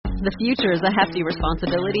The future is a hefty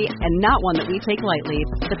responsibility and not one that we take lightly.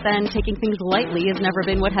 But then taking things lightly has never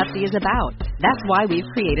been what Hefty is about. That's why we've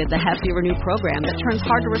created the Hefty Renew program that turns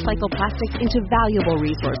hard-to-recycle plastics into valuable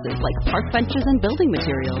resources like park benches and building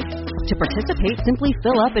materials. To participate, simply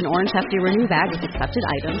fill up an orange Hefty Renew bag with accepted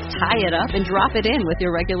items, tie it up, and drop it in with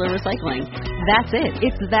your regular recycling. That's it.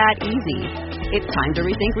 It's that easy. It's time to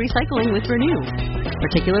rethink recycling with Renew.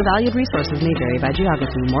 Particular valued resources may vary by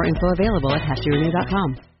geography. More info available at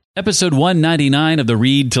heftyrenew.com. Episode 199 of the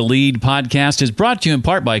Read to Lead podcast is brought to you in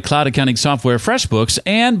part by cloud accounting software FreshBooks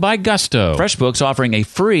and by Gusto. FreshBooks offering a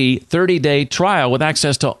free 30-day trial with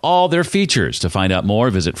access to all their features. To find out more,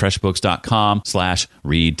 visit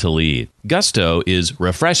freshbooks.com/read-to-lead. Gusto is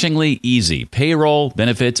refreshingly easy payroll,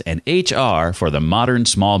 benefits, and HR for the modern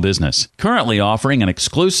small business. Currently offering an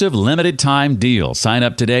exclusive limited time deal. Sign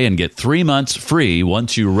up today and get 3 months free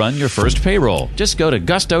once you run your first payroll. Just go to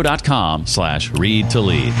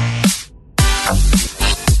gusto.com/read-to-lead.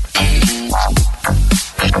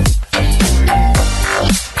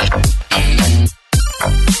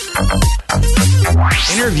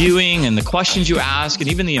 Interviewing and the questions you ask and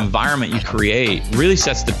even the environment you create really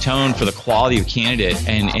sets the tone for the quality of candidate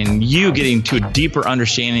and you getting to a deeper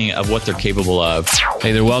understanding of what they're capable of.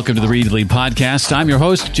 Hey there, welcome to the Read to Lead podcast. I'm your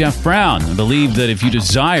host, Jeff Brown. I believe that if you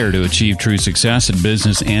desire to achieve true success in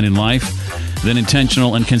business and in life, then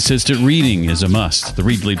intentional and consistent reading is a must. The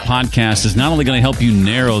Read to Lead podcast is not only going to help you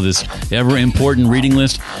narrow this ever-important reading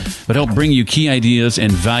list, but help bring you key ideas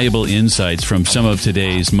and valuable insights from some of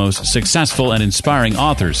today's most successful and inspiring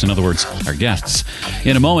authors. In other words, our guests.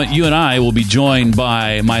 In a moment, you and I will be joined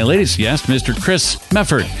by my latest guest, Mr. Chris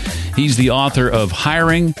Mefford. He's the author of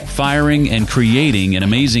Hiring, Firing, and Creating an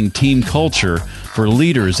Amazing Team Culture for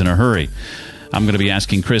Leaders in a Hurry. I'm going to be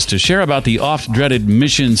asking Chris to share about the oft-dreaded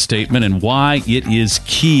mission statement and why it is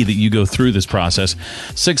key that you go through this process,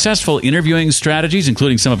 successful interviewing strategies,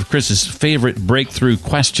 including some of Chris's favorite breakthrough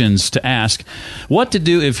questions to ask, what to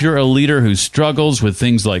do if you're a leader who struggles with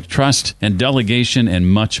things like trust and delegation, and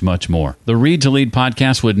much, much more. The Read to Lead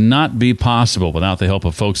podcast would not be possible without the help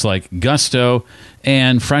of folks like Gusto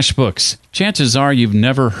and FreshBooks. Chances are you've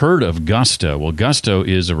never heard of Gusto. Well, Gusto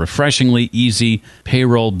is a refreshingly easy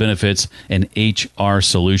payroll, benefits, and HR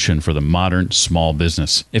solution for the modern small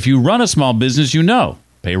business. If you run a small business, you know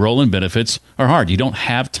payroll and benefits are hard. You don't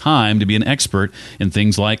have time to be an expert in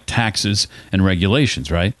things like taxes and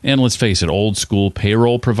regulations, right? And let's face it, old school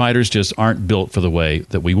payroll providers just aren't built for the way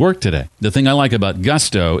that we work today. The thing I like about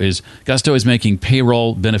Gusto is making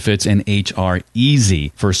payroll, benefits, and HR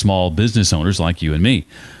easy for small business owners like you and me.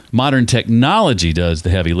 Modern technology does the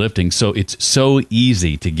heavy lifting, so it's so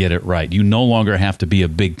easy to get it right. You no longer have to be a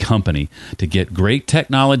big company to get great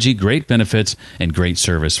technology, great benefits, and great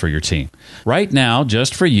service for your team. Right now,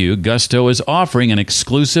 just for you, Gusto is offering an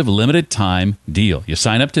exclusive limited time deal. You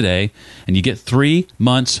sign up today, and you get 3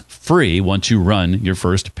 months free once you run your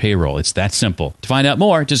first payroll. It's that simple. To find out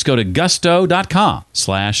more, just go to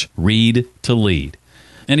gusto.com/read-to-lead.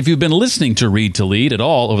 And if you've been listening to Read to Lead at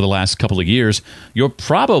all over the last couple of years, you're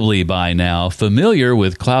probably by now familiar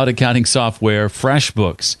with cloud accounting software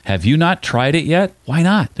FreshBooks. Have you not tried it yet? Why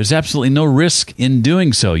not? There's absolutely no risk in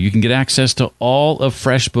doing so. You can get access to all of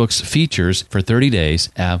FreshBooks' features for 30 days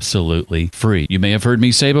absolutely free. You may have heard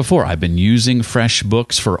me say before, I've been using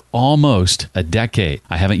FreshBooks for almost a decade.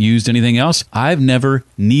 I haven't used anything else. I've never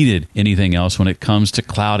needed anything else when it comes to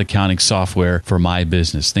cloud accounting software for my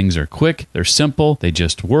business. Things are quick, they're simple, they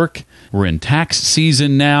just work. We're in tax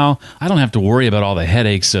season now. I don't have to worry about all the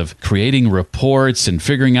headaches of creating reports and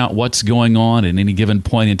figuring out what's going on at any given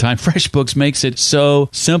point in time. FreshBooks makes it so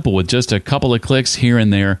simple. With just a couple of clicks here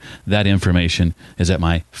and there, that information is at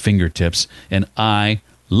my fingertips, and I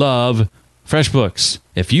love FreshBooks.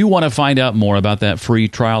 If you want to find out more about that free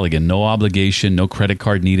trial, again, no obligation, no credit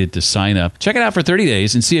card needed to sign up. Check it out for 30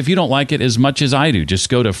 days and see if you don't like it as much as I do. Just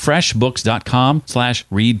go to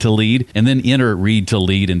freshbooks.com/read-to-lead and then enter Read to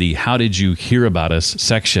Lead in the How Did You Hear About Us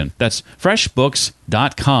section. That's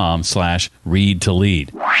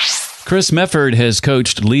freshbooks.com/read-to-lead. Chris Mefford has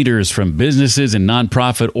coached leaders from businesses and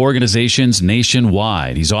nonprofit organizations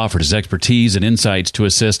nationwide. He's offered his expertise and insights to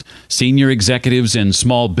assist senior executives and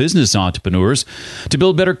small business entrepreneurs to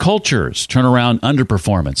build better cultures, turn around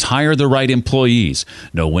underperformance, hire the right employees,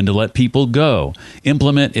 know when to let people go,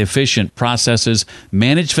 implement efficient processes,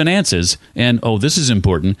 manage finances, and, oh, this is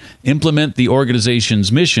important, implement the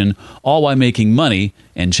organization's mission, all while making money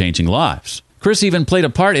and changing lives. Chris even played a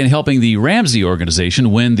part in helping the Ramsey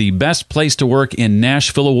organization win the Best Place to Work in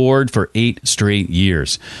Nashville award for 8 straight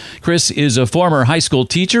years. Chris is a former high school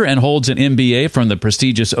teacher and holds an MBA from the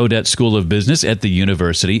prestigious Odette School of Business at the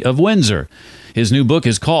University of Windsor. His new book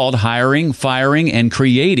is called Hiring, Firing, and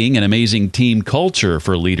Creating an Amazing Team Culture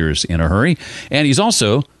for Leaders in a Hurry. And he's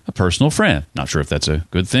also a personal friend. Not sure if that's a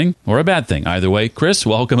good thing or a bad thing. Either way, Chris,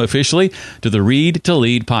 welcome officially to the Read to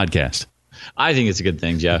Lead podcast. I think it's a good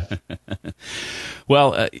thing, Jeff.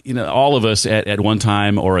 Well, all of us at one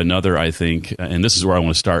time or another, I think, and this is where I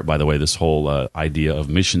want to start, by the way, this whole idea of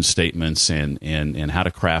mission statements and how to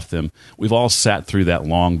craft them. We've all sat through that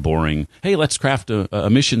long, boring, hey, let's craft a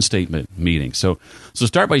mission statement meeting. So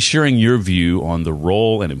start by sharing your view on the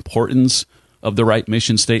role and importance of the right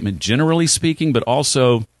mission statement, generally speaking, but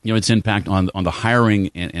also its impact on the hiring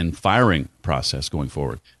and firing process going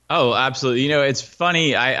forward. Oh, absolutely. It's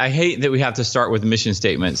funny. I hate that we have to start with mission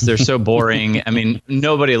statements. They're so boring. I mean,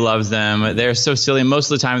 nobody loves them. They're so silly.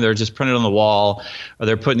 Most of the time, they're just printed on the wall or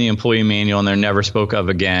they're put in the employee manual and they're never spoke of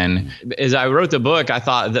again. As I wrote the book, I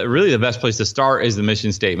thought that really the best place to start is the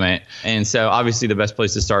mission statement. And so obviously the best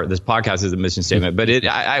place to start this podcast is the mission statement. But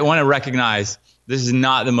I want to recognize this is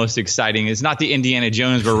not the most exciting. It's not the Indiana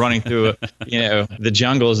Jones we're running through, the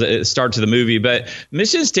jungles that start to the movie. But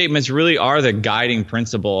mission statements really are the guiding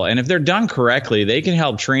principle. And if they're done correctly, they can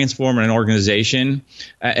help transform an organization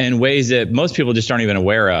in ways that most people just aren't even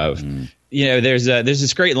aware of. There's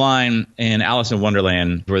this great line in Alice in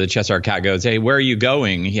Wonderland where the Cheshire Cat goes, "Hey, where are you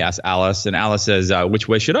going?" He asks Alice, and Alice says, "Which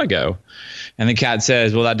way should I go?" And the cat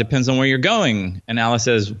says, "Well, that depends on where you're going." And Alice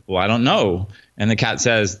says, "Well, I don't know." And the cat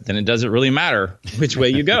says, "Then it doesn't really matter which way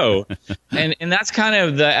you go." and that's kind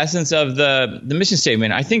of the essence of the mission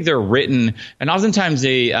statement. I think they're written, and oftentimes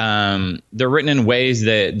they're written in ways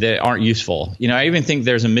that aren't useful. I even think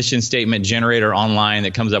there's a mission statement generator online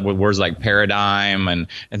that comes up with words like paradigm and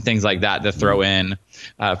things like that to throw in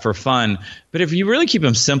for fun. But if you really keep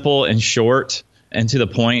them simple and short and to the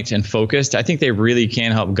point and focused, I think they really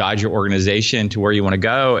can help guide your organization to where you want to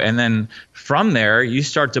go. And then from there, you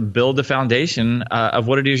start to build the foundation of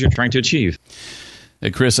what it is you're trying to achieve.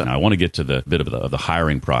 Hey, Chris, I want to get to the bit of the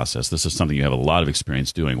hiring process. This is something you have a lot of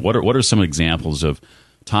experience doing. What are some examples of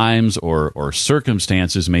times or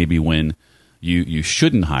circumstances maybe when you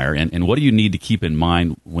shouldn't hire, and what do you need to keep in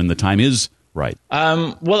mind when the time is right?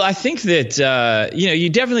 Well, I think that, you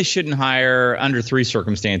definitely shouldn't hire under 3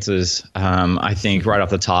 circumstances, I think, right off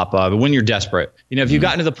the top. When you're desperate. If you've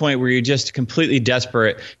gotten to the point where you're just completely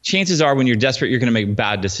desperate, chances are when you're desperate, you're going to make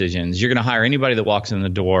bad decisions. You're going to hire anybody that walks in the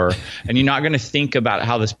door, and you're not going to think about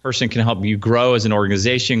how this person can help you grow as an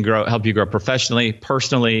organization, help you grow professionally,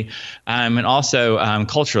 personally, and also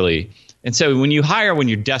culturally. And so when you hire when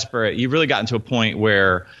you're desperate, you've really gotten to a point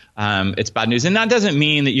where it's bad news. And that doesn't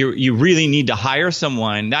mean that you really need to hire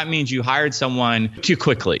someone. That means you hired someone too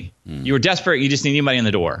quickly. You were desperate. You just need anybody in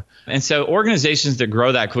the door. And so organizations that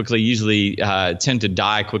grow that quickly usually tend to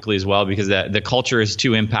die quickly as well because the culture is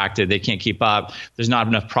too impacted. They can't keep up. There's not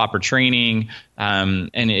enough proper training.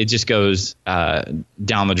 And it just goes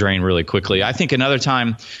down the drain really quickly. I think another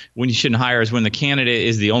time when you shouldn't hire is when the candidate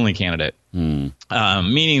is the only candidate,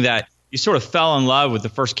 meaning that you sort of fell in love with the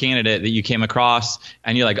first candidate that you came across,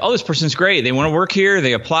 and you're like, oh, this person's great. They want to work here.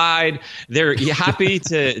 They applied. They're happy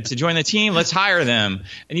to join the team. Let's hire them.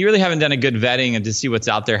 And you really haven't done a good vetting and to see what's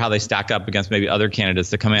out there, how they stack up against maybe other candidates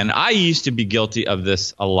that come in. I used to be guilty of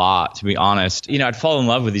this a lot, to be honest. I'd fall in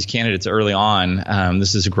love with these candidates early on.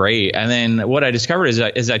 This is great. And then what I discovered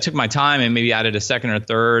is I took my time and maybe added a second or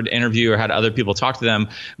third interview or had other people talk to them.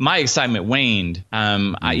 My excitement waned.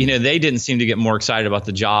 They didn't seem to get more excited about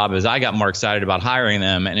the job as I got more excited about hiring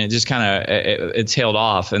them, and it just kind of it tailed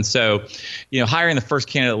off. And so, hiring the first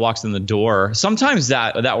candidate that walks in the door, sometimes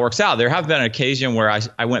that works out. There have been an occasion where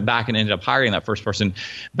I went back and ended up hiring that first person,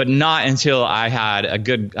 but not until I had a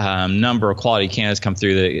good number of quality candidates come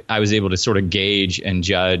through that I was able to sort of gauge and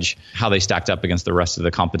judge how they stacked up against the rest of the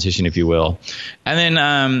competition, if you will. And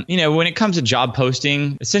then, when it comes to job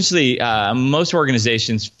posting, essentially most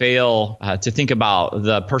organizations fail to think about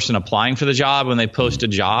the person applying for the job when they post a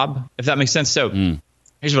job, if that makes sense. So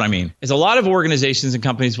here's what I mean is a lot of organizations and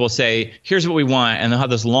companies will say, here's what we want. And they'll have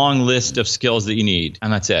this long list of skills that you need.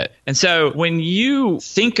 And that's it. And so when you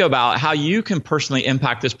think about how you can personally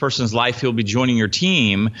impact this person's life who'll be joining your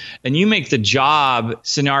team, and you make the job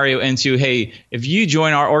scenario into, hey, if you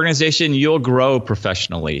join our organization, you'll grow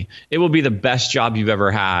professionally. It will be the best job you've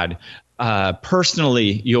ever had.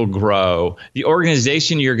 Personally, you'll grow. The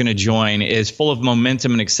organization you're going to join is full of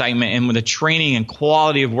momentum and excitement, and with the training and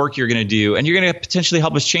quality of work you're going to do, and you're going to potentially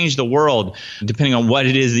help us change the world, depending on what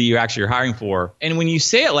it is that you actually are hiring for. And when you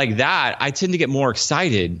say it like that, I tend to get more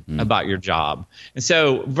excited about your job. And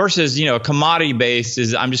so versus, a commodity based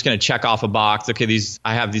is I'm just going to check off a box. Okay,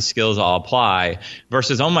 I have these skills, I'll apply.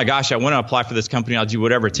 Versus, oh my gosh, I want to apply for this company. I'll do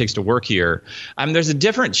whatever it takes to work here. There's a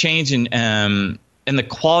different change in the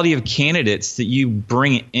quality of candidates that you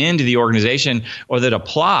bring into the organization or that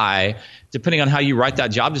apply, depending on how you write that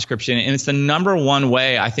job description. And it's the number one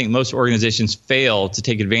way I think most organizations fail to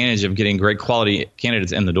take advantage of getting great quality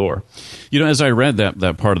candidates in the door. As I read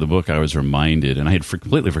that part of the book, I was reminded, and I had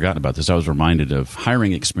completely forgotten about this, I was reminded of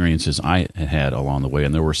hiring experiences I had along the way.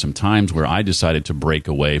 And there were some times where I decided to break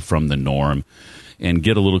away from the norm and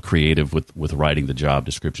get a little creative with writing the job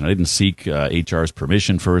description. I didn't seek HR's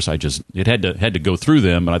permission first. It had to go through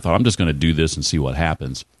them, but I thought I'm just going to do this and see what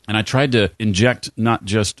happens. And I tried to inject not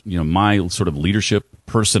just my sort of leadership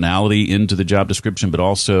personality into the job description, but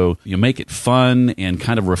also make it fun and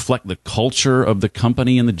kind of reflect the culture of the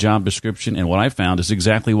company in the job description. And what I found is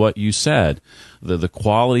exactly what you said. The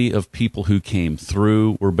quality of people who came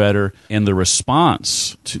through were better, and the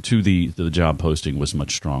response to the job posting was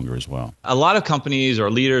much stronger as well. A lot of companies or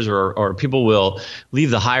leaders or people will leave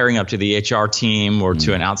the hiring up to the HR team or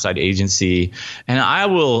to an outside agency, and I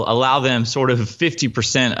will allow them sort of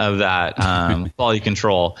 50% of that quality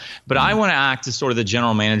control. But I want to act as sort of the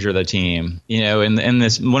general manager of the team. In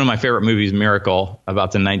this, one of my favorite movies, Miracle,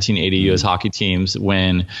 about the 1980 U.S. hockey teams,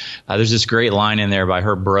 when there's this great line in there by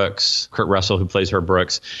Herb Brooks, Kurt Russell, who plays Herb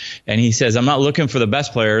Brooks, and he says, "I'm not looking for the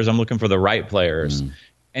best players, I'm looking for the right players."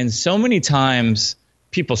 And so many times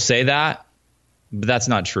people say that, but that's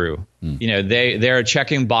not true. They're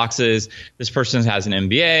checking boxes. This person has an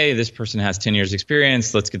MBA. This person has 10 years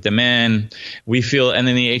experience. Let's get them in. And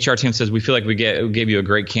then the HR team says, we feel like we gave you a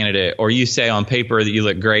great candidate. Or you say on paper that you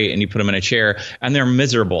look great and you put them in a chair and they're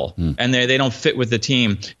miserable and they don't fit with the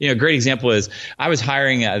team. A great example is I was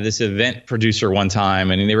hiring this event producer one time,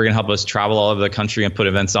 and they were going to help us travel all over the country and put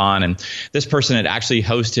events on. And this person had actually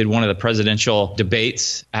hosted one of the presidential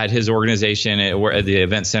debates at his organization at the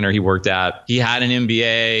event center he worked at. He had an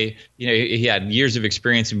MBA. He had years of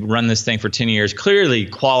experience, run this thing for 10 years, clearly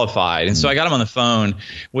qualified. And so I got him on the phone,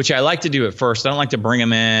 which I like to do at first. I don't like to bring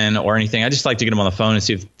him in or anything. I just like to get him on the phone and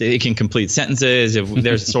see if they can complete sentences, if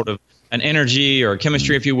there's sort of an energy or a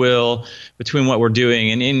chemistry, if you will, between what we're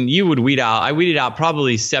doing. And you would I weeded out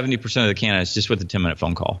probably 70% of the candidates just with a 10-minute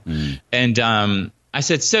phone call. And I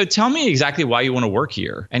said, so tell me exactly why you want to work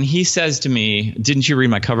here. And he says to me, didn't you read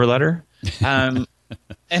my cover letter?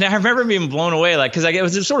 And I remember being blown away, because it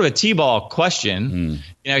was sort of a T-ball question.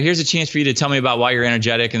 Here's a chance for you to tell me about why you're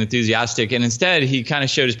energetic and enthusiastic. And instead, he kind of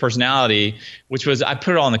showed his personality, which was, I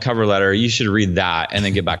put it all in the cover letter. You should read that and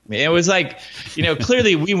then get back to me. It was like,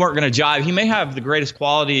 clearly we weren't going to jive. He may have the greatest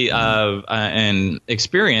quality of and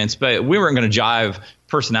experience, but we weren't going to jive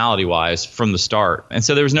personality-wise from the start. And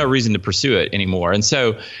so there was no reason to pursue it anymore. And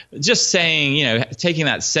so just saying, taking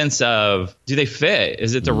that sense of, do they fit?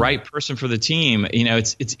 Is it the right person for the team?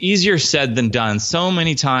 It's easier said than done. So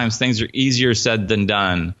many times things are easier said than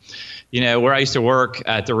done. Where I used to work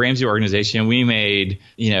at the Ramsey organization, we made,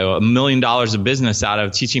 $1 million of business out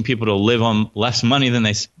of teaching people to live on less money than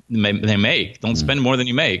they make. Don't spend more than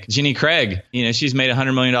you make. Ginny Craig, she's made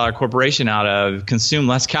 $100 million corporation out of consume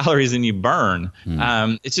less calories than you burn.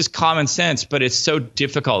 It's just common sense, but it's so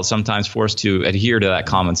difficult sometimes for us to adhere to that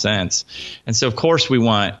common sense. And so, of course, we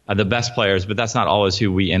want the best players, but that's not always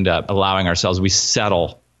who we end up allowing ourselves. We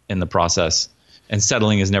settle in the process. And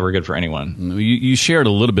settling is never good for anyone. You shared a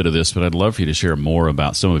little bit of this, but I'd love for you to share more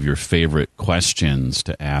about some of your favorite questions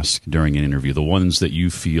to ask during an interview, the ones that you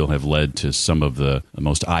feel have led to some of the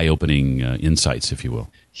most eye-opening insights, if you will.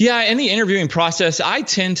 Yeah, in the interviewing process, I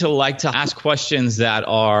tend to like to ask questions that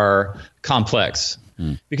are complex.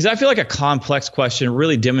 Because I feel like a complex question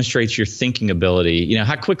really demonstrates your thinking ability.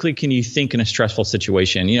 How quickly can you think in a stressful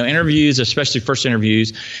situation? Interviews, especially first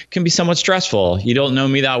interviews, can be somewhat stressful. You don't know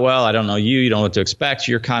me that well. I don't know you. You don't know what to expect.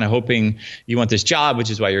 You're kind of hoping you want this job, which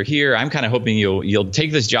is why you're here. I'm kind of hoping you'll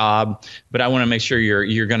take this job, but I want to make ssure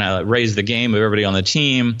you're going to raise the game of everybody on the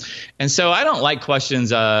team. And so I don't like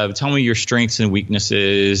questions of tell me your strengths and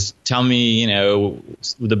weaknesses. Tell me,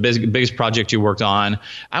 the biggest project you worked on.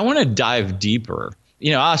 I want to dive deeper.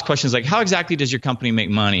 I'll ask questions like, how exactly does your company make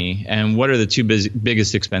money? And what are the two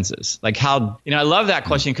biggest expenses? Like how, I love that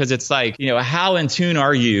question because it's like, how in tune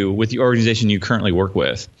are you with the organization you currently work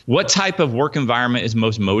with? What type of work environment is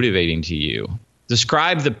most motivating to you?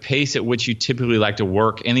 Describe the pace at which you typically like to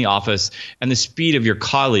work in the office and the speed of your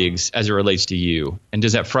colleagues as it relates to you. And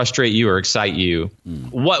does that frustrate you or excite you?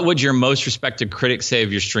 What would your most respected critics say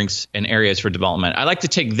of your strengths and areas for development? I like to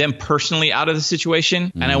take them personally out of the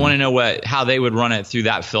situation, and I want to know how they would run it through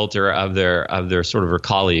that filter of their sort of their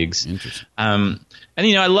colleagues. Interesting.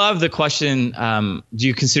 And, I love the question, do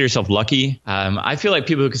you consider yourself lucky? I feel like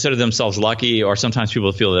people who consider themselves lucky, or sometimes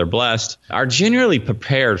people who feel they're blessed, are generally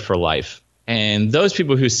prepared for life. And those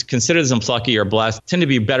people who consider themselves lucky or blessed tend to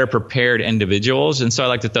be better prepared individuals. And so I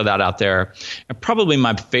like to throw that out there. And probably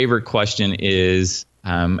my favorite question is,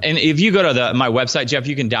 and if you go to my website, Jeff,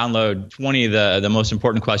 you can download 20 of the most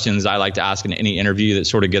important questions I like to ask in any interview that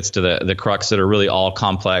sort of gets to the crux that are really all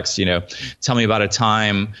complex. Tell me about a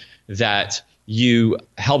time that you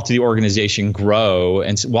helped the organization grow,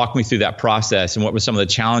 and walk me through that process, and what were some of the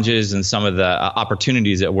challenges and some of the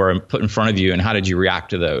opportunities that were put in front of you, and how did you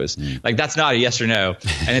react to those? Like, that's not a yes or no,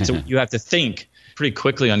 and you have to think pretty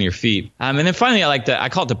quickly on your feet. And then finally, I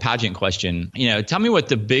call it the pageant question. Tell me what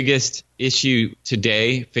the biggest issue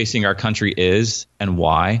today facing our country is and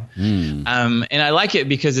why. And I like it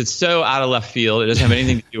because it's so out of left field. It doesn't have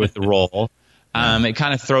anything to do with the role. It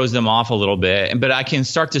kind of throws them off a little bit, but I can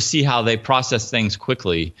start to see how they process things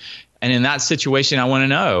quickly. And in that situation, I want to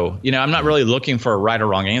know, I'm not really looking for a right or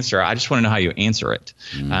wrong answer. I just want to know how you answer it,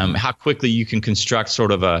 how quickly you can construct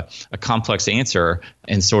sort of a complex answer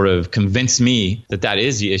and sort of convince me that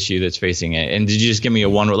is the issue that's facing it. And did you just give me a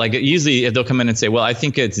one? Like, usually if they'll come in and say, well, I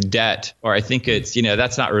think it's debt, or I think it's,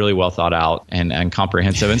 that's not really well thought out and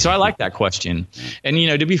comprehensive. And so I like that question. And,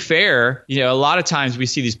 to be fair, a lot of times we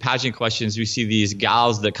see these pageant questions, we see these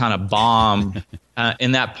gals that kind of bomb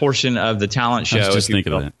in that portion of the talent show. I was just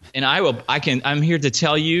thinking of that. And I'm here to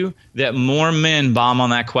tell you that more men bomb on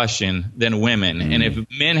that question than women. And if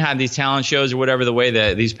men had these talent shows or whatever, the way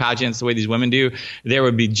that these pageants, the way these women do, there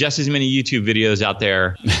would be just as many YouTube videos out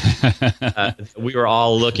there we were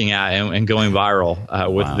all looking at and going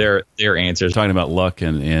viral with their answers. Talking about luck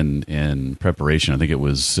and preparation, I think it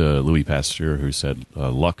was Louis Pasteur who said,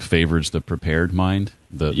 luck favors the prepared mind.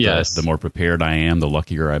 The more prepared I am, the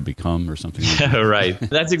luckier I become, or something like that. Right.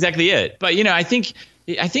 That's exactly it. But, I think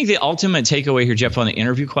the ultimate takeaway here, Jeff, on the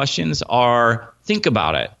interview questions are, think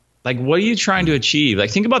about it. Like, what are you trying to achieve?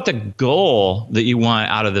 Like, think about the goal that you want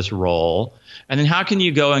out of this role. And then how can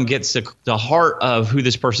you go and get to the heart of who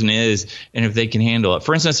this person is and if they can handle it?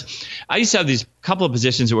 For instance, I used to have these couple of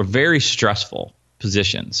positions that were very stressful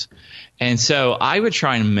positions. And so I would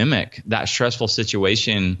try and mimic that stressful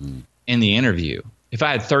situation in the interview. If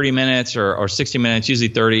I had 30 minutes or 60 minutes, usually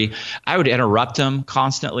 30, I would interrupt them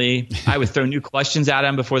constantly. I would throw new questions at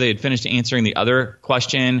them before they had finished answering the other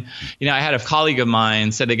question. I had a colleague of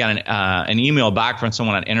mine said they got an email back from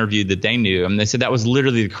someone I interviewed that they knew, and they said that was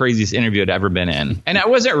literally the craziest interview I'd ever been in. And I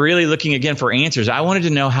wasn't really looking again for answers. I wanted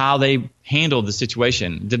to know how they handled the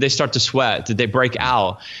situation. Did they start to sweat? Did they break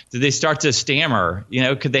out? Did they start to stammer?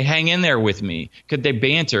 Could they hang in there with me? Could they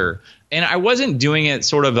banter? And I wasn't doing it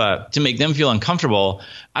sort of to make them feel uncomfortable.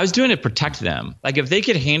 I was doing it to protect them. Like, if they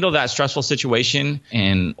could handle that stressful situation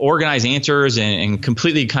and organize answers and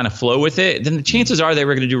completely kind of flow with it, then the chances are they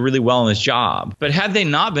were going to do really well in this job. But had they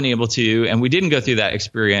not been able to, and we didn't go through that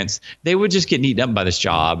experience, they would just get eaten up by this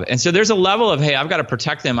job. And so there's a level of, hey, I've got to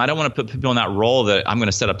protect them. I don't want to put people in that role that I'm going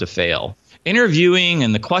to set up to fail. Interviewing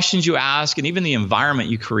and the questions you ask and even the environment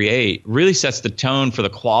you create really sets the tone for the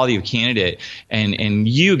quality of candidate and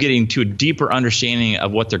you getting to a deeper understanding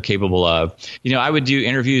of what they're capable of. I would do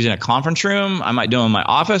interviews in a conference room. I might do them in my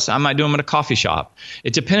office. I might do them at a coffee shop.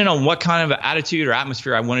 It depended on what kind of attitude or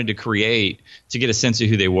atmosphere I wanted to create to get a sense of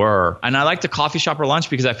who they were. And I like the coffee shop or lunch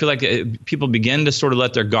because I feel like people begin to sort of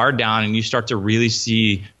let their guard down and you start to really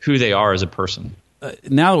see who they are as a person.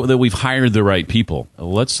 Now that we've hired the right people,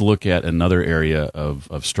 let's look at another area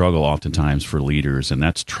of struggle oftentimes for leaders, and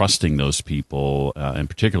that's trusting those people, and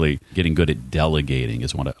particularly getting good at delegating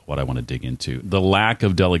is what I want to dig into. The lack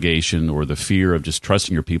of delegation or the fear of just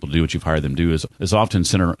trusting your people to do what you've hired them to do is often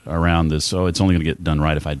centered around this, it's only going to get done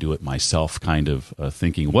right if I do it myself kind of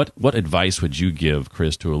thinking. What advice would you give,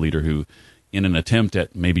 Chris, to a leader who, in an attempt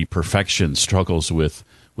at maybe perfection, struggles with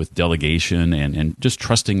delegation and just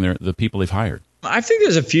trusting the people they've hired? I think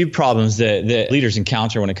there's a few problems that leaders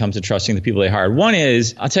encounter when it comes to trusting the people they hired. One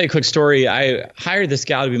is, I'll tell you a quick story. I hired this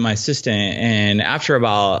gal to be my assistant, and after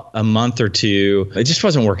about a month or two, it just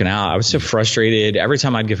wasn't working out. I was so frustrated. Every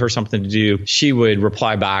time I'd give her something to do, she would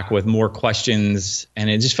reply back with more questions, and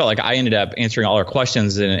it just felt like I ended up answering all her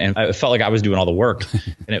questions, and it felt like I was doing all the work,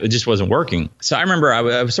 and it just wasn't working. So I remember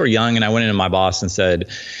I was sort of young, and I went into my boss and said,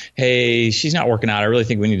 hey, she's not working out. I really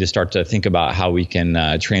think we need to start to think about how we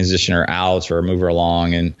can transition her out or move her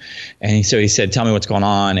along. So he said, tell me what's going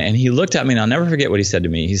on. And he looked at me, and I'll never forget what he said to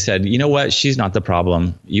me. He said, you know what? She's not the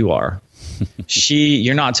problem. You are.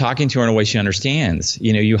 You're not talking to her in a way she understands.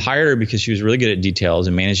 You hired her because she was really good at details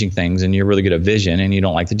and managing things, and you're really good at vision, and you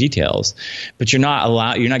don't like the details. But you're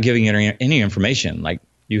not giving her any information. Like,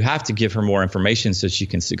 you have to give her more information so she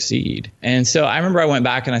can succeed. And so I remember I went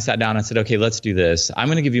back and I sat down and said, okay, let's do this. I'm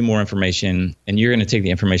going to give you more information, and you're going to take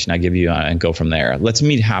the information I give you and go from there. Let's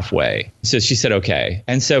meet halfway. So she said, okay.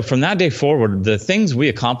 And so from that day forward, the things we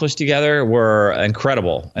accomplished together were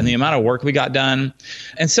incredible, and the amount of work we got done.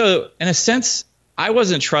 And so in a sense, I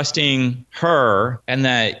wasn't trusting her, and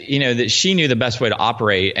that she knew the best way to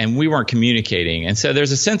operate, and we weren't communicating. And so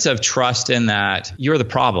there's a sense of trust in that you're the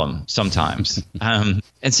problem sometimes.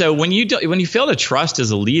 And so when you fail to trust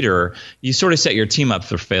as a leader, you sort of set your team up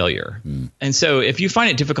for failure. And so if you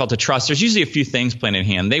find it difficult to trust, there's usually a few things playing in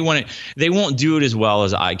hand. They won't do it as well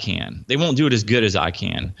as I can. They won't do it as good as I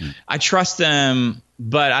can. I trust them,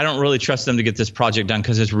 but I don't really trust them to get this project done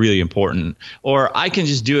because it's really important. Or I can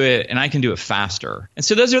just do it, and I can do it faster. And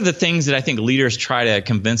so those are the things that I think leaders try to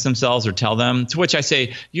convince themselves or tell them, to which I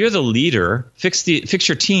say, you're the leader, fix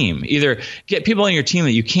your team. Either get people on your team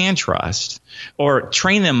that you can trust, or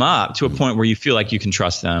train them up to a point where you feel like you can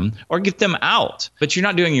trust them, or get them out. But you're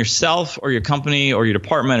not doing yourself or your company or your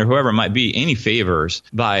department or whoever it might be any favors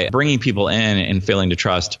by bringing people in and failing to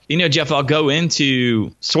trust. Jeff, I'll go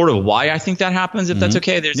into sort of why I think that happens, if that's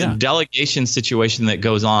okay. There's a delegation situation that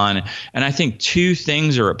goes on, and I think two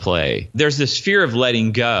things are at play. There's this fear of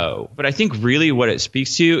letting go, but I think really what it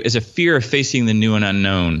speaks to is a fear of facing the new and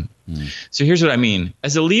unknown. So here's what I mean.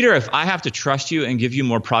 As a leader, if I have to trust you and give you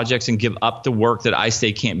more projects and give up the work that I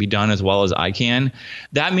say can't be done as well as I can,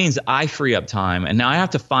 that means I free up time. And now I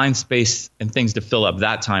have to find space and things to fill up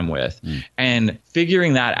that time with. And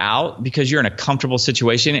figuring that out, because you're in a comfortable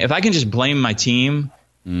situation, if I can just blame my team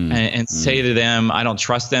and say to them, I don't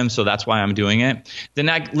trust them, so that's why I'm doing it, then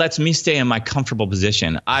that lets me stay in my comfortable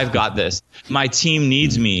position. I've got this. My team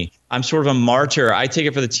needs me. I'm sort of a martyr. I take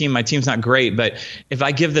it for the team. My team's not great, but if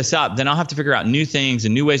I give this up, then I'll have to figure out new things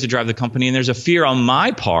and new ways to drive the company. And there's a fear on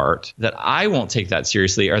my part that I won't take that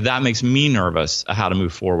seriously, or that makes me nervous how to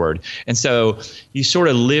move forward. And so you sort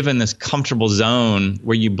of live in this comfortable zone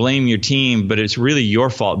where you blame your team, but it's really your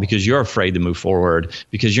fault because you're afraid to move forward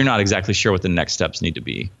because you're not exactly sure what the next steps need to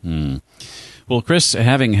be. Well, Chris,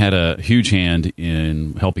 having had a huge hand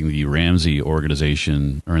in helping the Ramsey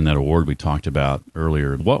organization earn that award we talked about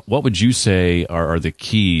earlier, what would you say are the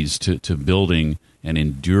keys to building an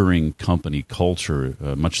enduring company culture,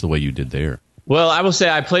 much the way you did there? Well, I will say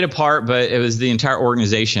I played a part, but it was the entire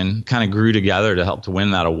organization kind of grew together to help to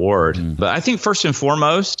win that award. But I think first and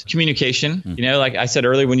foremost, communication. Like I said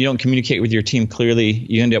earlier, when you don't communicate with your team clearly,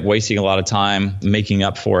 you end up wasting a lot of time making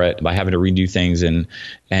up for it by having to redo things.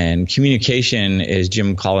 And communication, as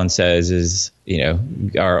Jim Collins says, is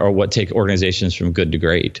are what take organizations from good to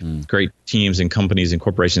great. Great teams and companies and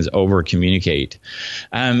corporations over communicate.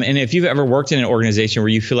 And if you've ever worked in an organization where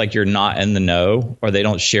you feel like you're not in the know or they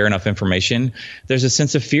don't share enough information, there's a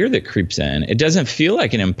sense of fear that creeps in. It doesn't feel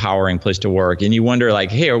like an empowering place to work. And you wonder,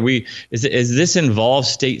 like, hey, is this involve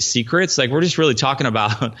state secrets? Like, we're just really talking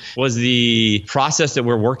about, was the process that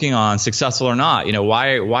we're working on successful or not?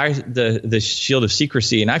 Why the shield of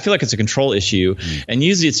secrecy? And I feel like it's a control issue. And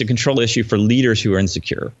usually it's a control issue for leaders who are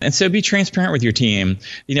insecure. And so be transparent with your team.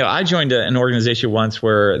 I joined an organization once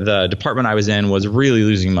where the department I was in was really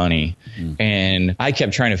losing money. And I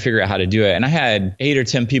kept trying to figure out how to do it. And I had 8 or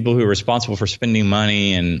 10 people who were responsible for spending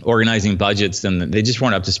money and organizing budgets, and they just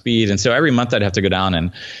weren't up to speed. And so every month I'd have to go down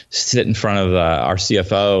and sit in front of our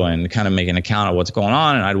CFO and kind of make an account of what's going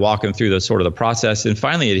on. And I'd walk him through the process. And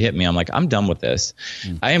finally it hit me. I'm like, I'm done with this.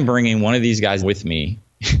 I am bringing one of these guys with me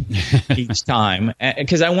each time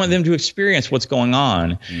because I want them to experience what's going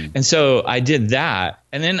on. And so I did that.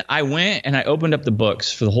 And then I went and I opened up the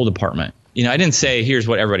books for the whole department. I didn't say, here's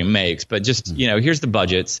what everybody makes, but just, here's the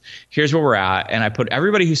budgets, here's where we're at. And I put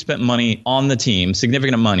everybody who spent money on the team,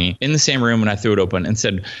 significant money, in the same room, and I threw it open and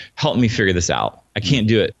said, help me figure this out. I can't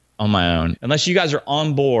do it on my own. Unless you guys are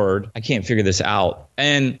on board, I can't figure this out.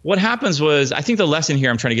 And what happens was, I think the lesson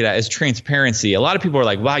here I'm trying to get at is transparency. A lot of people are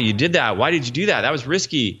like, wow, you did that. Why did you do that? That was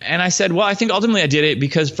risky. And I said, well, I think ultimately I did it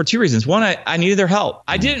because for 2 reasons. One, I needed their help.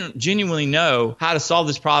 I didn't genuinely know how to solve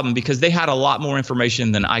this problem because they had a lot more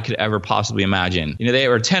information than I could ever possibly imagine.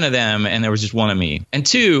 There were 10 of them and there was just one of me. And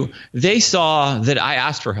 2, they saw that I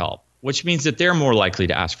asked for help, which means that they're more likely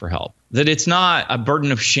to ask for help, that it's not a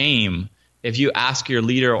burden of shame if you ask your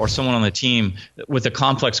leader or someone on the team with a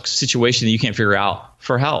complex situation that you can't figure out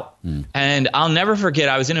for help. And I'll never forget,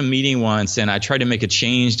 I was in a meeting once and I tried to make a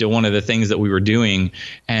change to one of the things that we were doing.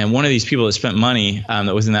 And one of these people that spent money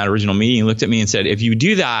that was in that original meeting looked at me and said, if you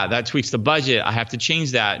do that, that tweaks the budget. I have to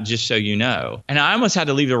change that just so you know. And I almost had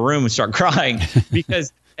to leave the room and start crying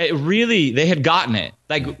because they had gotten it.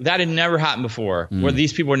 Like that had never happened before, where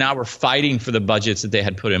these people were fighting for the budgets that they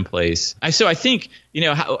had put in place. So I think,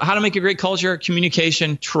 how to make a great culture: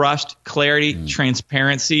 communication, trust, clarity,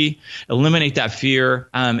 transparency, eliminate that fear,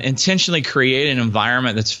 intentionally create an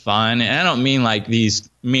environment that's fun. And I don't mean like these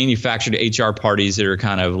manufactured HR parties that are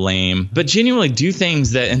kind of lame, but genuinely do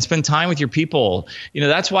things and spend time with your people.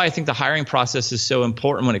 That's why I think the hiring process is so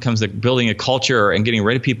important when it comes to building a culture and getting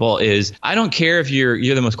rid of people. Is I don't care if you're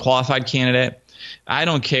the most qualified candidate. I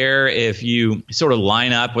don't care if you sort of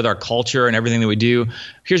line up with our culture and everything that we do.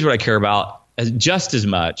 Here's what I care about just as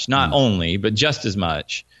much, not only, but just as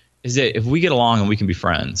much, is that if we get along and we can be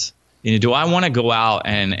friends. Do I want to go out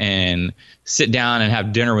and sit down and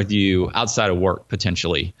have dinner with you outside of work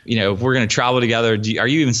potentially? If we're going to travel together, are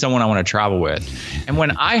you even someone I want to travel with? And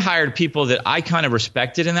when I hired people that I kind of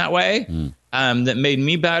respected in that way, that made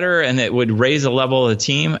me better and that would raise the level of the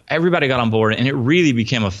team, everybody got on board and it really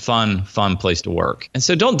became a fun place to work. And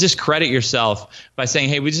so don't discredit yourself by saying,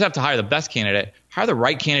 hey, we just have to hire the best candidate. Hire the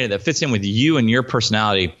right candidate that fits in with you and your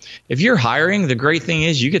personality. If you're hiring, the great thing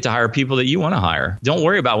is you get to hire people that you want to hire. Don't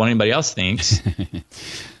worry about what anybody else thinks.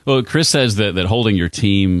 Well, Chris says that holding your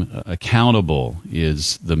team accountable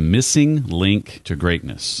is the missing link to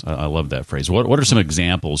greatness. I love that phrase. What are some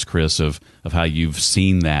examples, Chris, of how you've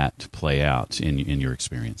seen that play out in your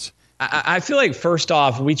experience? I feel like first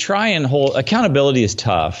off, we try and hold accountability is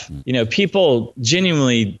tough. People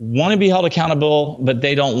genuinely want to be held accountable, but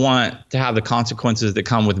they don't want to have the consequences that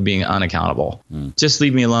come with being unaccountable. Just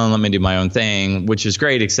leave me alone. Let me do my own thing, which is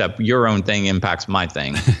great, except your own thing impacts my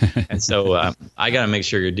thing. And so I got to make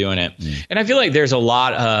sure you're doing it. And I feel like there's a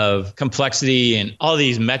lot of complexity and all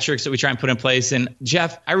these metrics that we try and put in place. And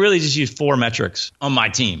Jeff, I really just use 4 metrics on my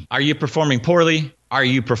team. Are you performing poorly? Are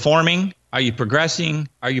you performing? Are you progressing?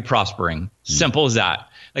 Are you prospering? Simple as that.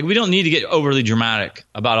 Like, we don't need to get overly dramatic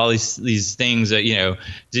about all these things that,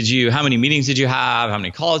 how many meetings did you have? How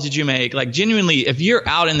many calls did you make? Like, genuinely, if you're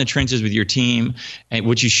out in the trenches with your team, and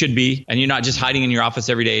which you should be, and you're not just hiding in your office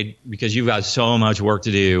every day because you've got so much work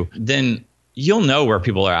to do, then you'll know where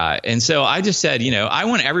people are at. And so I just said, I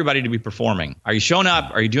want everybody to be performing. Are you showing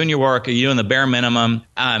up? Are you doing your work? Are you doing the bare minimum?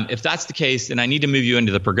 If that's the case, then I need to move you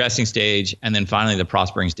into the progressing stage and then finally the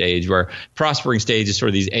prospering stage, where prospering stage is sort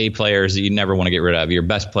of these A players that you never want to get rid of, your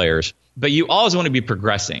best players. But you always want to be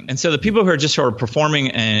progressing. And so the people who are just sort of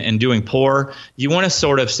performing and doing poor, you want to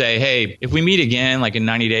sort of say, hey, if we meet again, like in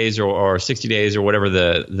 90 days or 60 days or whatever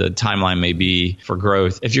the timeline may be for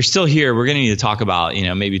growth, if you're still here, we're going to need to talk about,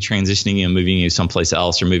 maybe transitioning you and moving you someplace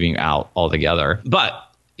else or moving you out altogether. But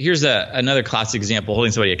here's another classic example,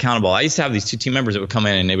 holding somebody accountable. I used to have these 2 team members that would come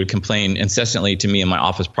in and they would complain incessantly to me in my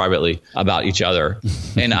office privately about each other.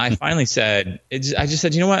 And I finally said, I just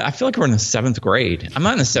said, you know what? I feel like we're in the 7th grade. I'm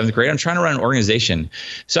not in the 7th grade. I'm trying to run an organization.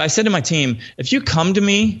 So I said to my team, if you come to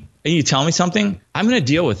me and you tell me something, I'm going to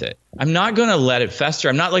deal with it. I'm not going to let it fester.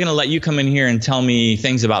 I'm not going to let you come in here and tell me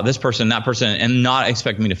things about this person, that person, and not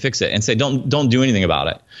expect me to fix it and say, don't do anything about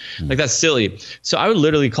it. Like, that's silly. So I would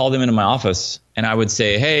literally call them into my office and I would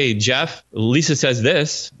say, hey, Jeff, Lisa says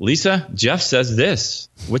this. Lisa, Jeff says this.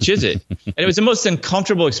 Which is it? And it was the most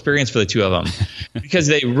uncomfortable experience for the 2 of them because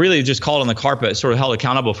they really just called on the carpet, sort of held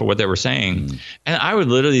accountable for what they were saying. And I would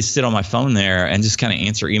literally sit on my phone there and just kind of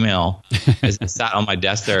answer email as I sat on my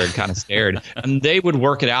desk there and kind of stared. And they would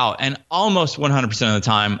work it out. And almost 100% of the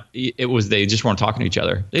time, they just weren't talking to each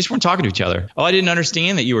other. They just weren't talking to each other. Oh, I didn't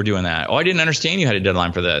understand that you were doing that. Oh, I didn't understand you had a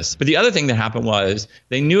deadline for this. But the other thing that happened was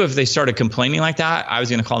they knew if they started complaining like that, I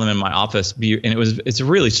was going to call them in my office. And it's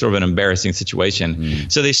really sort of an embarrassing situation.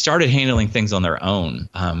 So they started handling things on their own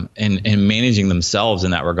and managing themselves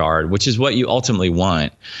in that regard, which is what you ultimately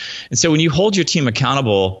want. And so when you hold your team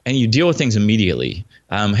accountable and you deal with things immediately,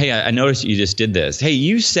 hey, I noticed you just did this. Hey,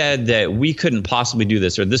 you said that we couldn't possibly do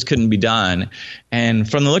this or this couldn't be done. And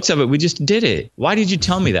from the looks of it, we just did it. Why did you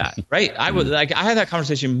tell me that? Right? I had that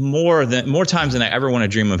conversation more times than I ever want to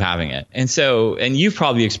dream of having it. And so, and you've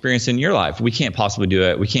probably experienced in your life, we can't possibly do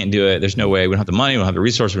it. We can't do it. There's no way. We don't have the money. We don't have the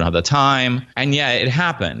resources. We don't have the time. And yeah, it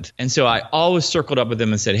happened. And so I always circled up with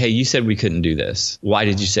them and said, hey, you said we couldn't do this. Why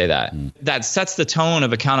did you say that? That sets the tone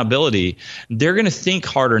of accountability. They're going to think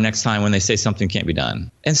harder next time when they say something can't be done.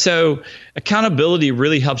 can. And so accountability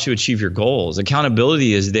really helps you achieve your goals.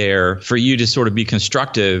 Accountability is there for you to sort of be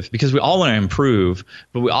constructive because we all want to improve,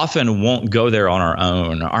 but we often won't go there on our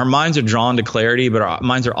own. Our minds are drawn to clarity, but our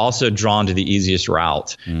minds are also drawn to the easiest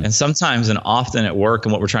route. And sometimes and often at work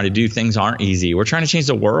and what we're trying to do, things aren't easy. We're trying to change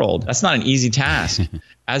the world. That's not an easy task.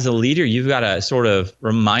 As a leader, you've got to sort of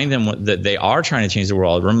remind them that they are trying to change the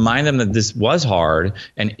world. Remind them that this was hard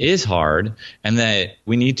and is hard and that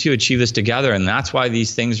we need to achieve this together. And that's why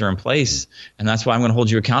these things are in place. And that's why I'm going to hold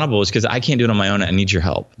you accountable, is because I can't do it on my own. I need your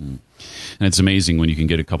help. And it's amazing when you can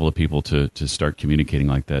get a couple of people to start communicating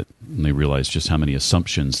like that, and they realize just how many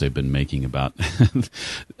assumptions they've been making about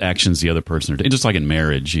actions the other person are doing. Just like in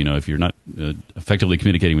marriage, if you're not effectively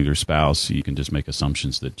communicating with your spouse, you can just make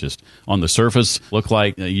assumptions that just on the surface look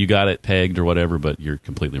like you got it pegged or whatever, but you're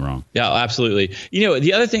completely wrong. Yeah, absolutely.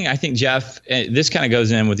 The other thing I think, Jeff, this kind of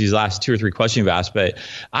goes in with these last 2 or 3 questions you've asked, but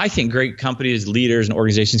I think great companies, leaders, and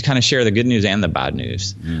organizations kind of share the good news and the bad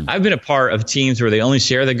news. I've been a part of teams where they only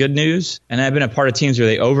share the good news, and I've been a part of teams where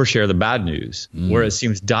they overshare the bad news, where it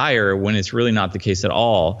seems dire when it's really not the case at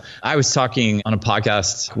all. I was talking on a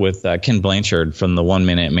podcast with Ken Blanchard from the 1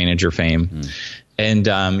 Minute Manager fame.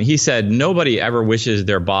 And he said nobody ever wishes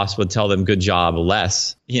their boss would tell them good job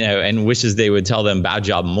less, and wishes they would tell them bad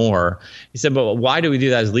job more. He said, but why do we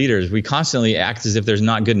do that as leaders? We constantly act as if there's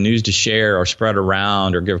not good news to share or spread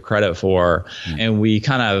around or give credit for. And we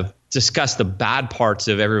kind of discuss the bad parts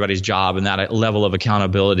of everybody's job and that level of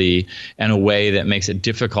accountability in a way that makes it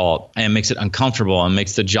difficult and makes it uncomfortable and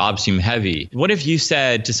makes the job seem heavy. What if you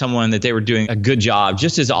said to someone that they were doing a good job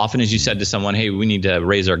just as often as you said to someone, hey, we need to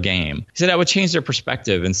raise our game? He said that would change their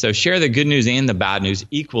perspective. And so share the good news and the bad news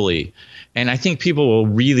equally. And I think people will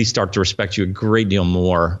really start to respect you a great deal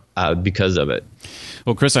more because of it.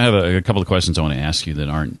 Well, Chris, I have a couple of questions I want to ask you that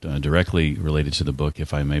aren't directly related to the book,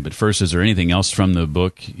 if I may. But first, is there anything else from the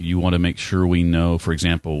book you want to make sure we know? For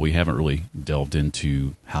example, we haven't really delved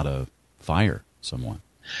into how to fire someone.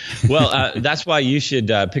 Well, that's why you should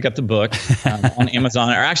pick up the book on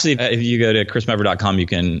Amazon. Or actually, if you go to chrismeverick.com, you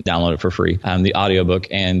can download it for free, the audiobook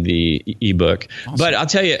and the ebook. Awesome. But I'll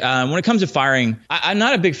tell you, when it comes to firing, I'm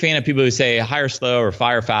not a big fan of people who say hire slow or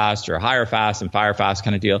fire fast or hire fast and fire fast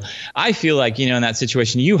kind of deal. I feel like, in that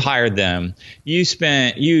situation, you hired them.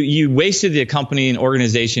 You wasted the company and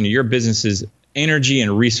organization, your business's energy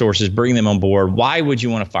and resources, bringing them on board. Why would you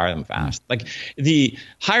want to fire them fast? Like, the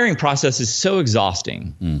hiring process is so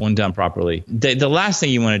exhausting when done properly. The last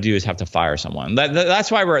thing you want to do is have to fire someone. That's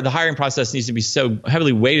why the hiring process needs to be so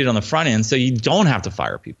heavily weighted on the front end, so you don't have to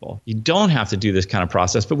fire people. You don't have to do this kind of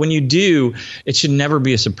process. But when you do, it should never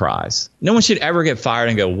be a surprise. No one should ever get fired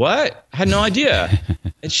and go, what? I had no idea.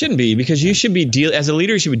 It shouldn't be, because you should be as a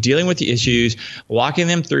leader, you should be dealing with the issues, walking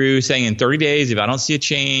them through, saying in 30 days, if I don't see a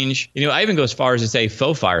change, I even go as far as to say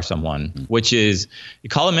faux fire someone, which is you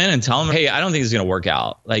call them in and tell them, hey, I don't think it's going to work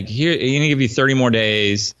out. Like, here, I'm going to give you 30 more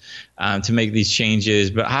days to make these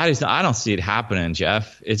changes, but I don't see it happening,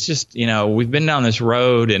 Jeff. It's just, we've been down this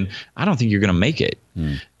road and I don't think you're going to make it.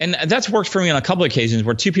 And that's worked for me on a couple of occasions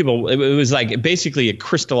where two people, it was like basically it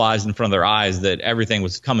crystallized in front of their eyes that everything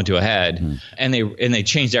was coming to a head, and they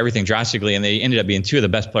changed everything drastically, and they ended up being two of the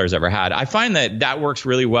best players I've ever had. I find that works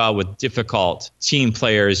really well with difficult team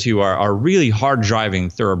players who are really hard driving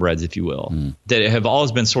thoroughbreds, if you will, that have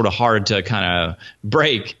always been sort of hard to kind of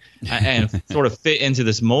break and sort of fit into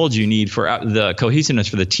this mold you need for the cohesiveness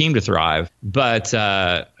for the team to thrive. But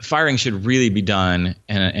firing should really be done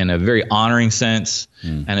in a very honoring sense,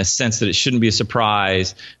 and a sense that it shouldn't be a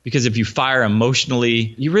surprise, because if you fire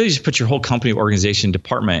emotionally, you really just put your whole company, organization,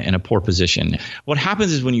 department in a poor position. What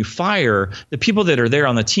happens is when you fire, the people that are there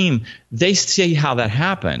on the team, they see how that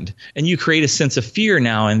happened, and you create a sense of fear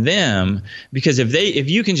now in them, because if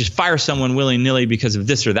you can just fire someone willy-nilly because of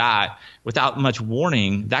this or that without much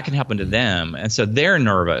warning, that can happen to them. And so they're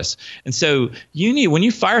nervous. And so when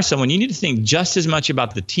you fire someone, you need to think just as much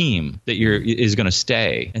about the team that is going to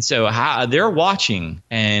stay. And so they're watching.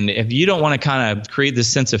 And if you don't want to kind of create this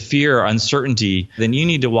sense of fear or uncertainty, then you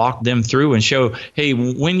need to walk them through and show, hey,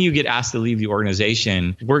 when you get asked to leave the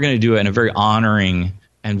organization, we're going to do it in a very honoring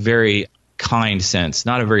and very kind sense,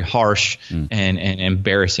 not a very harsh and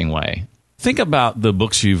embarrassing way. Think about the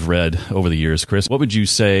books you've read over the years, Chris. What would you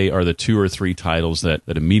say are the 2 or 3 titles that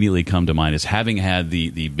immediately come to mind as having had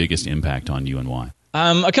the biggest impact on you, and why?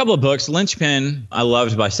 A couple of books. Linchpin, I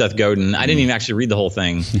loved, by Seth Godin. I didn't even actually read the whole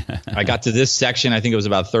thing. I got to this section, I think it was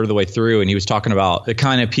about a third of the way through, and he was talking about the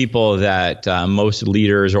kind of people that most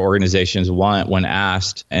leaders or organizations want when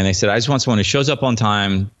asked. And they said, I just want someone who shows up on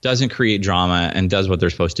time, doesn't create drama, and does what they're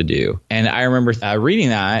supposed to do. And I remember reading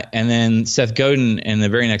that, and then Seth Godin in the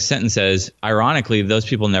very next sentence says, ironically, those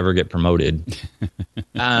people never get promoted.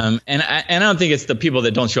 And I don't think it's the people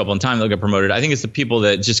that don't show up on time that'll get promoted. I think it's the people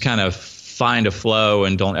that just kind of find a flow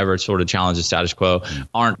and don't ever sort of challenge the status quo,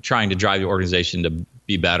 aren't trying to drive the organization to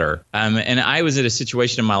be better. And I was at a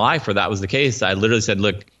situation in my life where that was the case. I literally said,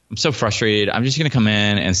 look, I'm so frustrated. I'm just going to come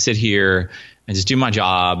in and sit here and just do my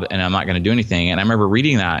job, and I'm not going to do anything. And I remember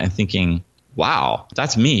reading that and thinking, wow,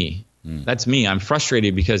 that's me. That's me. I'm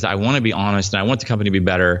frustrated because I want to be honest and I want the company to be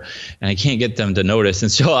better, and I can't get them to notice.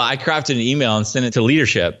 And so I crafted an email and sent it to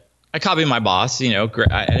leadership. I copied my boss, I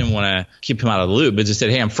didn't want to keep him out of the loop, but just said,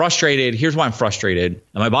 hey, I'm frustrated. Here's why I'm frustrated.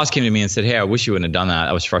 And my boss came to me and said, hey, I wish you wouldn't have done that.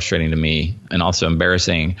 That was frustrating to me and also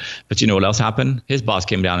embarrassing. But you know what else happened? His boss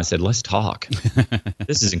came down and said, let's talk.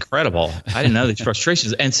 This is incredible. I didn't know these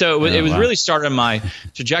frustrations. And so it was really starting my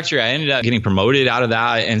trajectory. I ended up getting promoted out of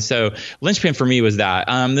that. And so Linchpin for me was that.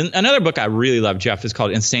 Then another book I really love, Jeff, is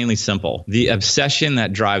called Insanely Simple: The Obsession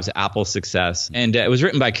That Drives Apple's Success. And it was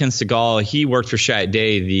written by Ken Segall. He worked for Chiat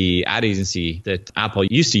Day, the ad agency that Apple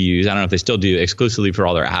used to use. I don't know if they still do, exclusively for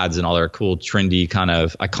all their ads and all their cool, trendy, kind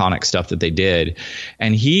of iconic stuff that they did.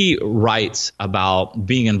 And he writes about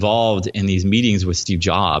being involved in these meetings with Steve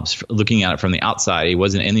Jobs, looking at it from the outside. He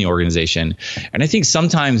wasn't in the organization. And I think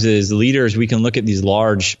sometimes as leaders, we can look at these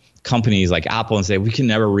large companies like Apple and say, we can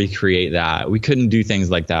never recreate that. We couldn't do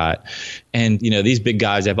things like that. And, these big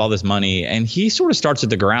guys have all this money. And he sort of starts at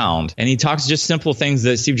the ground and he talks just simple things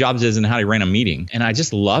that Steve Jobs does and how he ran a meeting. And I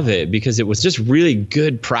just love it because it was just really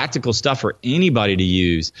good, practical stuff for anybody to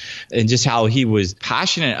use. And just how he was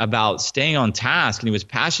passionate about staying on task. And he was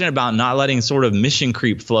passionate about not letting sort of mission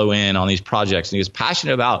creep flow in on these projects. And he was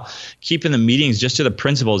passionate about keeping the meetings just to the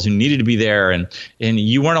principals who needed to be there. And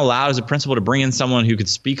you weren't allowed as a principal to bring in someone who could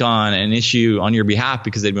speak on an issue on your behalf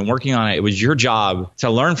because they'd been working on it. It was your job to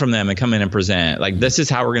learn from them and come in and present. Like, this is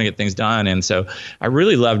how we're going to get things done. And so I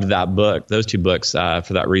really loved that book, those two books, for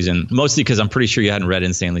that reason, mostly because I'm pretty sure you hadn't read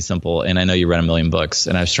Insanely Simple. And I know you read a million books.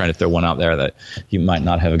 And I was trying to throw one out there that you might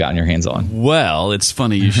not have gotten your hands on. Well, it's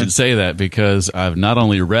funny you should say that because I've not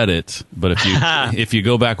only read it, but if you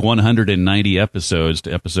go back 190 episodes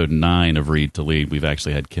to episode 9 of Read to Lead, we've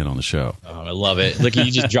actually had Ken on the show. Oh, I love it. Look,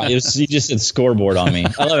 you just said scoreboard on me.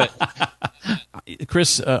 I love it.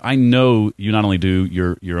 Chris, I know you not only do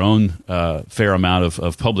your own fair amount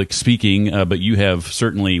of public speaking, but you have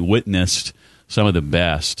certainly witnessed some of the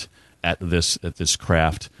best at this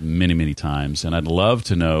craft many, many times. And I'd love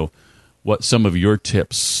to know what some of your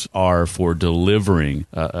tips are for delivering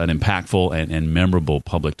an impactful and memorable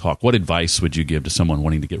public talk. What advice would you give to someone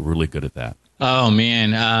wanting to get really good at that? Oh,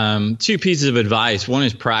 man. Two pieces of advice. One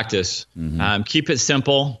is practice. Keep it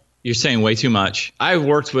simple. You're saying way too much. I've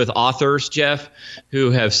worked with authors, Jeff,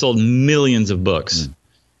 who have sold millions of books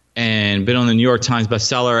and been on the New York Times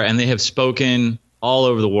bestseller, and they have spoken all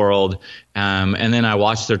over the world. And then I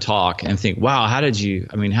watch their talk and think, wow, how did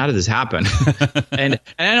this happen? and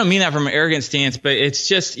I don't mean that from an arrogant stance, but it's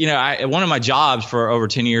just, one of my jobs for over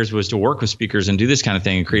 10 years was to work with speakers and do this kind of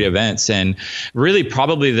thing and create events. And really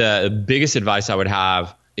probably the biggest advice I would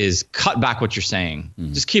have is cut back what you're saying.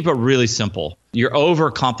 Just keep it really simple. You're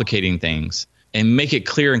overcomplicating things, and make it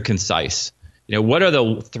clear and concise. What are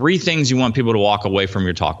the 3 things you want people to walk away from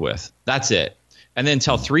your talk with? That's it. And then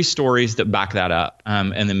tell 3 stories that back that up,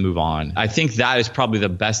 and then move on. I think that is probably the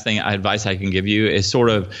best advice I can give you is sort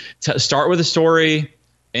of start with a story,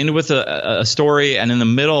 end with a story, and in the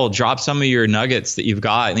middle, drop some of your nuggets that you've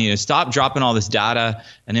got. And, stop dropping all this data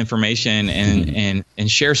and information and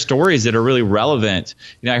share stories that are really relevant.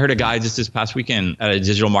 I heard a guy just this past weekend at a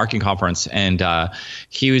digital marketing conference, and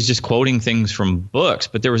he was just quoting things from books,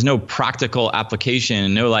 but there was no practical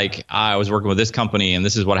application. No, I was working with this company and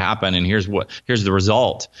this is what happened and here's the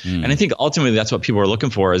result. And I think ultimately that's what people are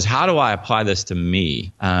looking for is how do I apply this to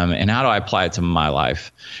me? And how do I apply it to my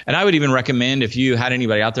life? And I would even recommend if you had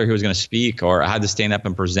anybody out there who was going to speak or had to stand up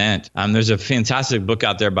and present, there's a fantastic book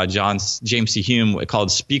out there by James C. Hume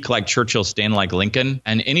called Speak Like Churchill, Stand Like Lincoln.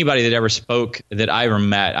 And anybody that ever spoke that I ever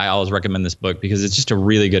met, I always recommend this book because it's just a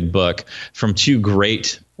really good book from 2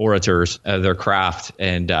 great orators of their craft.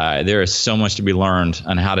 And there is so much to be learned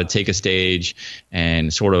on how to take a stage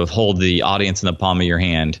and sort of hold the audience in the palm of your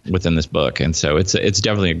hand within this book. And so it's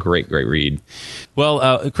definitely a great read.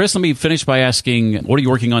 Well, Chris, let me finish by asking, what are you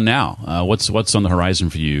working on now? What's on the horizon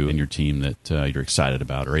for you and your team that you're excited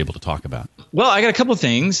about or able to talk about? Well, I got a couple of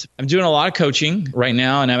things. I'm doing a lot of coaching right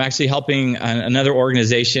now, and I'm actually helping another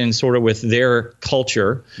organization sort of with their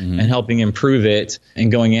culture and helping improve it,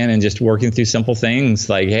 and going in and just working through simple things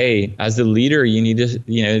like, hey, as the leader, you need to,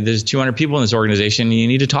 there's 200 people in this organization, you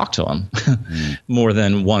need to talk to them more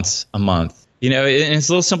than once a month. And it's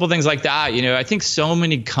little simple things like that. I think so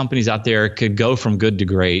many companies out there could go from good to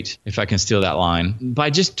great, if I can steal that line,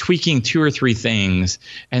 by just tweaking 2 or 3 things,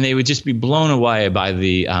 and they would just be blown away by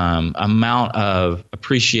the amount of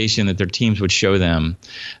appreciation that their teams would show them.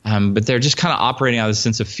 But they're just kind of operating out of a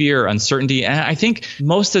sense of fear, uncertainty. And I think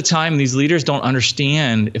most of the time these leaders don't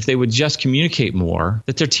understand, if they would just communicate more,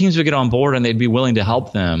 that their teams would get on board and they'd be willing to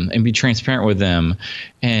help them and be transparent with them.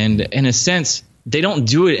 And in a sense, they don't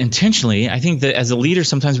do it intentionally. I think that as a leader,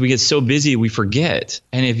 sometimes we get so busy we forget.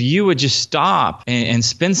 And if you would just stop and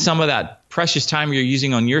spend some of that precious time you're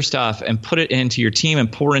using on your stuff and put it into your team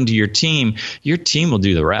and pour into your team will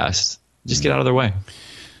do the rest. Just get out of their way.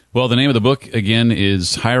 Well, the name of the book, again,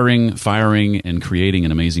 is Hiring, Firing, and Creating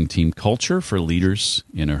an Amazing Team Culture for Leaders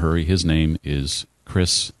in a Hurry. His name is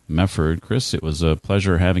Chris Mefford. Chris, it was a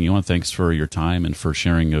pleasure having you on. Thanks for your time and for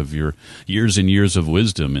sharing of your years and years of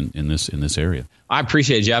wisdom in this area. I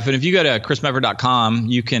appreciate it, Jeff. And if you go to chrismefford.com,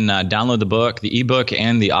 you can download the book, the ebook,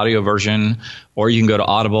 and the audio version, or you can go to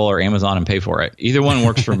Audible or Amazon and pay for it. Either one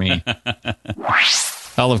works for me.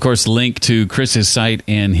 I'll, of course, link to Chris's site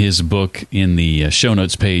and his book in the show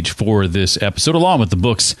notes page for this episode, along with the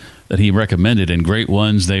books that he recommended, and great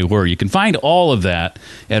ones they were. You can find all of that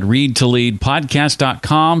at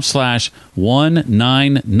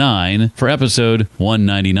readtoleadpodcast.com/199 for episode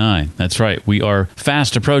 199. That's right. We are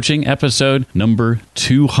fast approaching episode number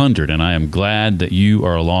 200, and I am glad that you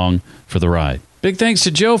are along for the ride. Big thanks to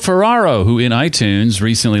Joe Ferraro, who in iTunes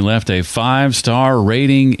recently left a 5-star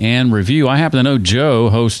rating and review. I happen to know Joe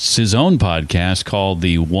hosts his own podcast called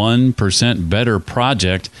the 1% Better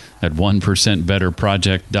Project at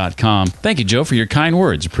 1%betterproject.com. Thank you, Joe, for your kind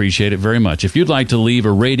words. Appreciate it very much. If you'd like to leave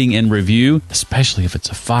a rating and review, especially if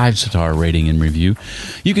it's a 5-star rating and review,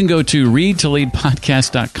 you can go to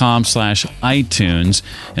readtoleadpodcast.com/iTunes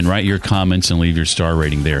and write your comments and leave your star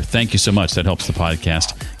rating there. Thank you so much. That helps the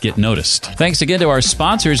podcast get noticed. Thanks again to our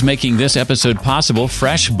sponsors making this episode possible.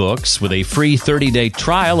 FreshBooks, with a free 30-day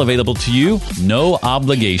trial available to you, no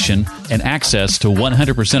obligation, and access to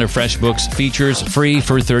 100% of FreshBooks features free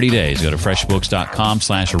for 30 days. Go to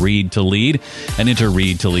freshbooks.com/readtolead and enter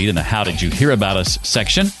Read to Lead in the How Did You Hear About Us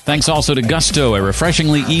section. Thanks also to Gusto, a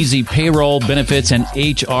refreshingly easy payroll, benefits, and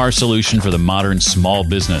HR solution for the modern small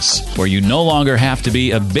business, where you no longer have to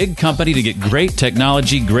be a big company to get great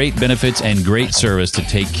technology, great benefits, and great service to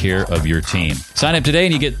take care of your team. Sign up today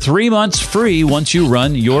and you get 3 months free once you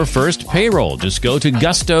run your first payroll. Just go to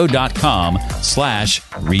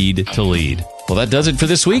gusto.com/readtolead. Well, that does it for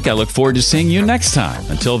this week. I look forward to seeing you next time.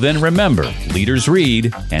 Until then, remember, leaders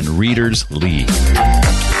read and readers lead.